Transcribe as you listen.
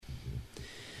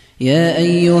يا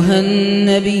أيها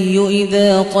النبي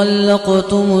إذا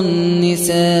طلقتم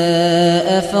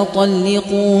النساء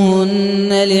فطلقوهن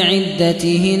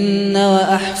لعدتهن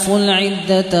وأحصوا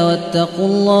العدة واتقوا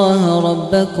الله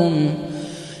ربكم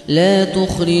لا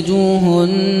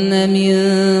تخرجوهن من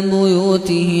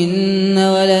بيوتهن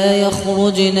ولا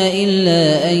يخرجن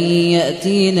إلا أن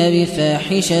يأتين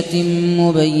بفاحشة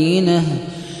مبينة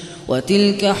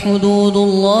وتلك حدود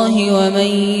الله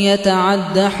ومن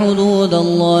يتعد حدود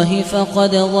الله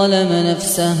فقد ظلم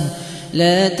نفسه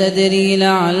لا تدري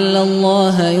لعل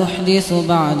الله يحدث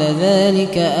بعد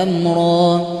ذلك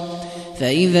أمرا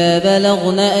فإذا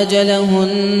بلغن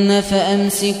أجلهن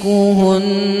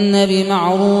فأمسكوهن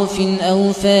بمعروف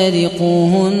أو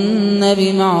فارقوهن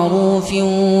بمعروف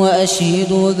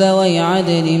وأشهدوا ذوي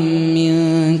عدل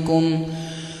منكم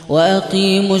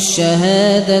وأقيموا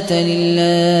الشهادة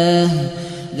لله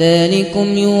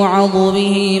ذلكم يوعظ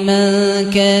به من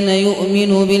كان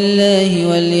يؤمن بالله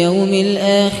واليوم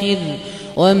الآخر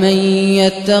ومن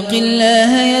يتق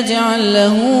الله يجعل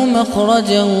له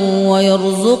مخرجا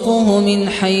ويرزقه من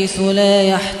حيث لا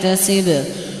يحتسب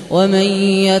ومن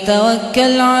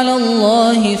يتوكل على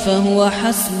الله فهو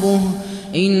حسبه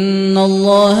إن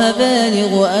الله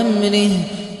بالغ أمره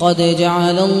قد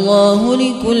جعل الله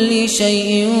لكل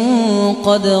شيء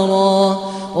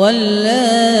قدرا واللائي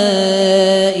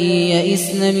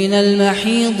يئسن من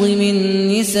المحيض من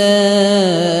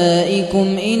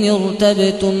نسائكم إن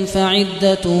ارتبتم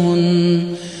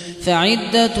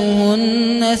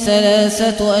فعدتهن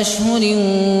 3 أشهر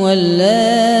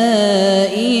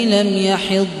واللائي لم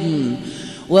يحضن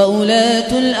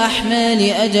وأولاة الأحمال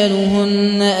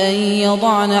أجلهن أن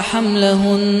يضعن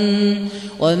حملهن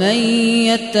ومن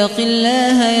يتق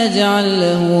الله يجعل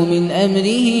له من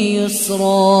أمره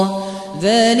يسرا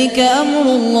ذلك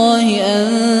أمر الله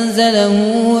أنزله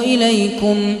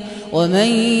إليكم ومن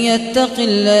يتق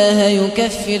الله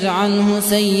يكفر عنه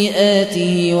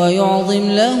سيئاته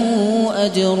ويعظم له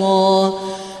أجرا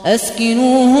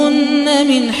أسكنوهن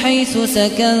من حيث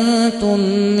سكنتم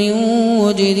من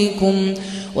وجدكم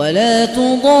ولا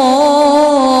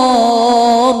تضاروهن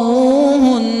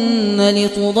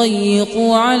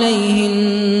لتضيقوا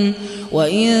عليهن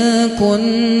وإن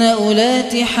كن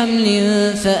أولات حمل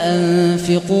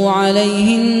فأنفقوا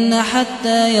عليهن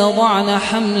حتى يضعن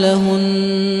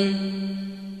حملهن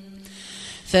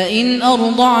فإن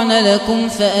أرضعن لكم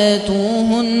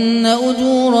فآتوهن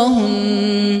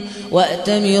أجورهن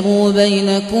وأتمروا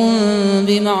بينكم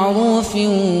بمعروف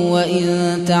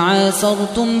وإن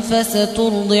تعاسرتم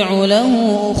فسترضع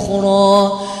له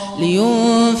أخرى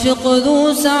لينفق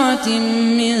ذو سعة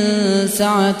من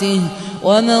سعته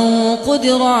ومن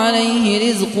قدر عليه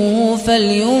رزقه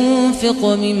فلينفق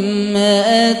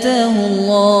مما آتاه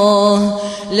الله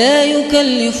لا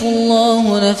يكلف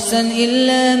الله نفسا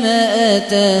إلا ما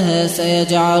آتاها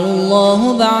سيجعل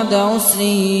الله بعد عسر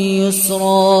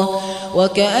يسرا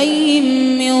وكأي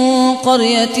من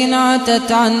قرية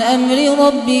عتت عن أمر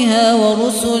ربها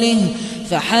ورسله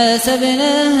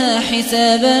فحاسبناها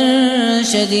حسابا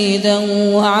شديدا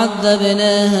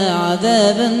وعذبناها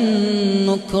عذابا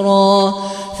نكرا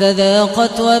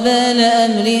فذاقت وبال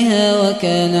أمرها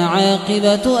وكان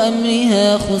عاقبة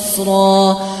أمرها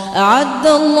خسرا أعد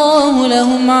الله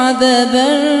لهم عذابا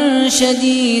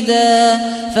شديدا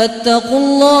فاتقوا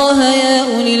الله يا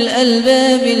أولي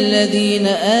الألباب الذين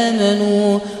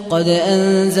آمنوا قد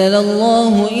أنزل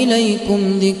الله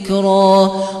إليكم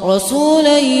ذكرا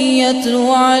رسولا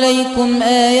يتلو عليكم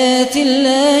آيات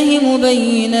الله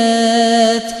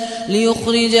مبينات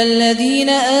ليخرج الذين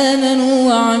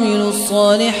آمنوا وعملوا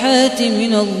الصالحات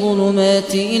من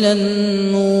الظلمات إلى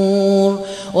النور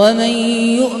ومن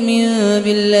يؤمن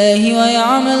بالله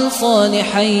ويعمل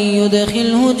صالحا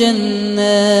يدخله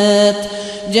جنات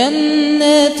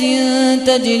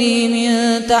تجري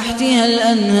من تحتها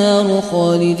الأنهار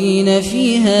خالدين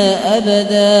فيها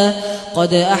أبدا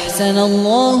قد أحسن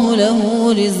الله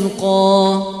له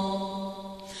رزقا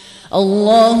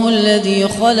الله الذي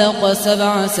خلق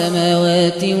 7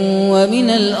 سماوات ومن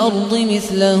الأرض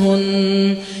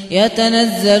مثلهن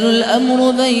يتنزل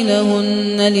الأمر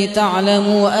بينهن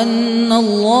لتعلموا أن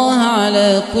الله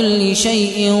على كل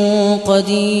شيء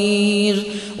قدير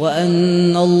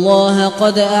وأن الله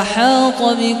قد أحاط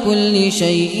بكل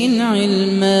شيء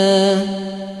علما